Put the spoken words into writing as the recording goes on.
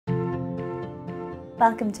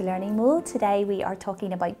Welcome to LearningMole. Today we are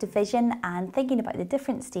talking about division and thinking about the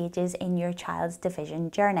different stages in your child's division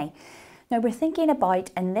journey. Now we're thinking about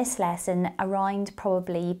in this lesson around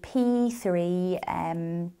probably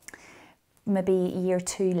P3, maybe year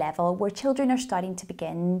 2 level, where children are starting to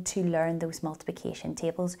begin to learn those multiplication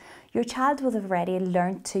tables. Your child will have already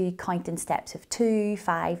learned to count in steps of 2,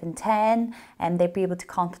 5 and 10, and they'll be able to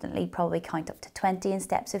confidently probably count up to 20 in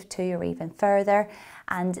steps of 2 or even further.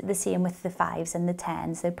 And the same with the 5s and the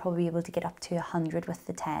 10s. They'll probably be able to get up to 100 with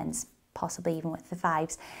the 10s, possibly even with the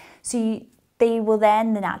 5s. So they will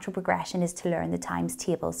then, the natural progression is to learn the times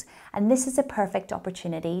tables. And this is a perfect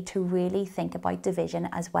opportunity to really think about division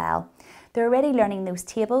as well. They're already learning those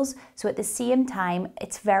tables, so at the same time,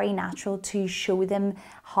 it's very natural to show them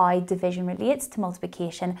how division relates to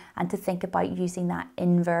multiplication and to think about using that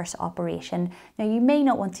inverse operation. Now, you may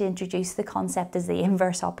not want to introduce the concept as the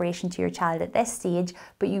inverse operation to your child at this stage,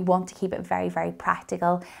 but you want to keep it very, very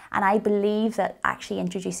practical. And I believe that actually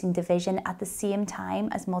introducing division at the same time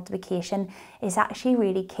as multiplication is actually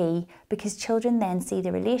really key, because children then see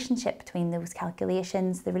the relationship between those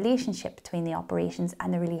calculations, the relationship between the operations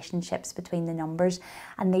and the relationships between the numbers,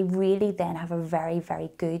 and they really then have a very,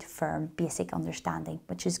 very good firm basic understanding,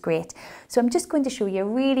 which is great. So I'm just going to show you a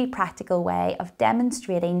really practical way of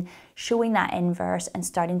demonstrating, showing that inverse and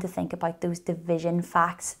starting to think about those division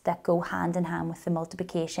facts that go hand in hand with the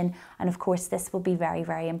multiplication. And of course this will be very,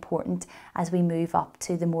 very important as we move up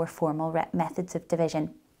to the more formal methods of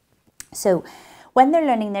division. So when they're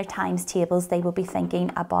learning their times tables, they will be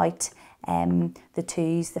thinking about the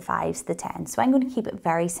 2s, the 5s, the 10s. So I'm going to keep it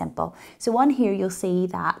very simple. So on here you'll see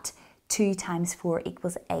that 2 times 4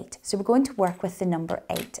 equals 8. So we're going to work with the number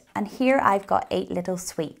 8. And here I've got 8 little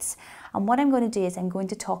sweets. And what I'm going to do is I'm going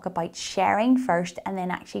to talk about sharing first and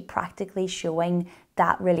then actually practically showing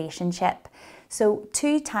that relationship. So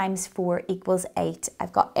 2 times 4 equals 8.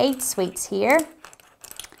 I've got 8 sweets here.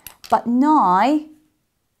 But now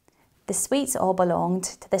the sweets all belonged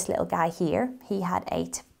to this little guy here. He had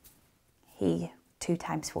 8. 2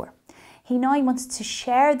 times 4. He now wants to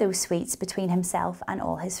share those sweets between himself and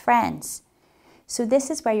all his friends. So this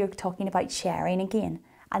is where you're talking about sharing again.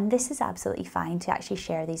 And this is absolutely fine to actually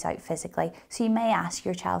share these out physically. So you may ask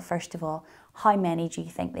your child, first of all, how many do you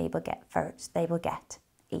think they will get first? They will get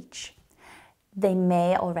each. They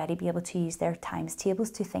may already be able to use their times tables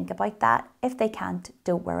to think about that. If they can't,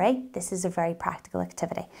 don't worry. This is a very practical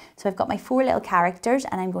activity. So I've got my 4 little characters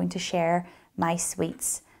and I'm going to share my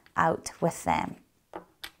sweets out with them.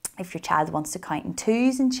 If your child wants to count in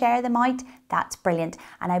 2s and share them out, that's brilliant.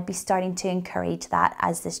 And I'd be starting to encourage that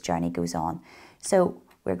as this journey goes on. So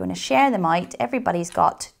we're going to share them out. Everybody's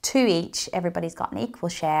got 2 each. Everybody's got an equal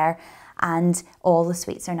share. And all the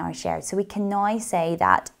sweets are now shared. So we can now say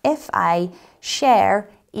that if I share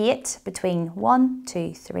 8 between 1,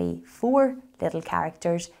 2, 3, 4 little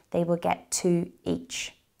characters, they will get 2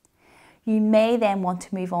 each. You may then want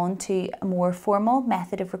to move on to a more formal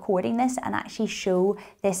method of recording this and actually show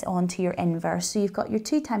this onto your inverse. So you've got your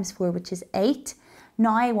 2 times 4, which is 8.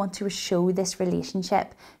 Now I want to show this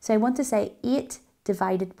relationship. So I want to say 8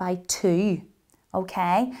 divided by 2.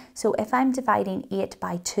 Okay, so if I'm dividing 8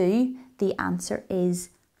 by 2, the answer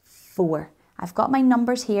is 4. I've got my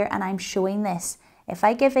numbers here and I'm showing this. If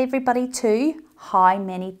I give everybody 2, how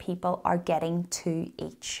many people are getting 2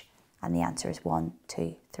 each? And the answer is 1,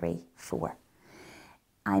 2, 3, 4.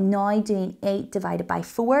 I'm now doing 8 divided by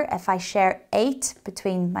 4. If I share 8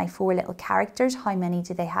 between my 4 little characters, how many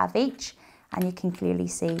do they have each? And you can clearly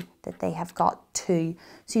see that they have got 2.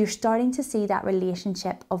 So you're starting to see that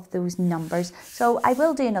relationship of those numbers. So I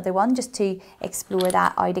will do another one just to explore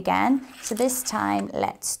that out again. So this time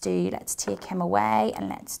let's take him away and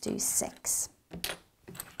let's do 6.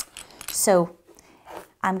 So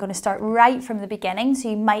I'm going to start right from the beginning. So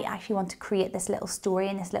you might actually want to create this little story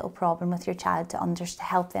and this little problem with your child to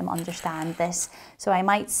help them understand this. So I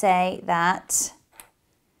might say that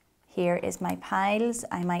here is my piles.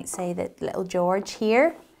 I might say that little George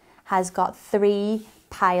here has got 3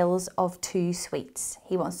 piles of 2 sweets.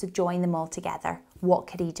 He wants to join them all together. What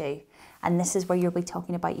could he do? And this is where you'll be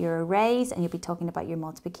talking about your arrays and you'll be talking about your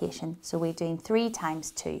multiplication. So we're doing 3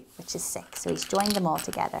 times 2, which is 6. So he's joined them all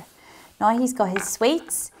together. Now he's got his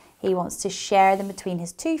sweets. He wants to share them between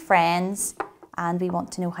his 2 friends, and we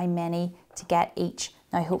want to know how many to get each.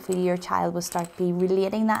 Now hopefully your child will start be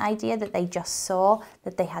relating that idea that they just saw,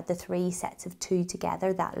 that they had the 3 sets of 2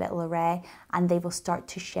 together, that little array, and they will start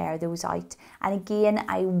to share those out. And again,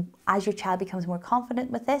 as your child becomes more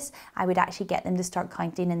confident with this, I would actually get them to start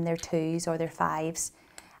counting in their 2s or their 5s,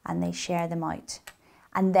 and they share them out.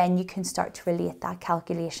 And then you can start to relate that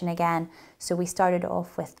calculation again. So we started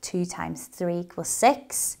off with 2 times 3 equals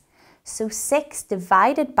 6. So 6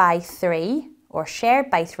 divided by 3, or shared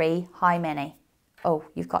by 3, how many? Oh,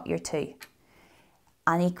 you've got your 2.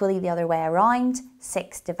 And equally the other way around,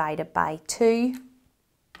 6 divided by 2,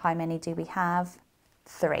 how many do we have?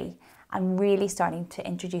 3. And really starting to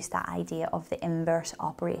introduce that idea of the inverse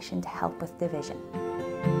operation to help with division.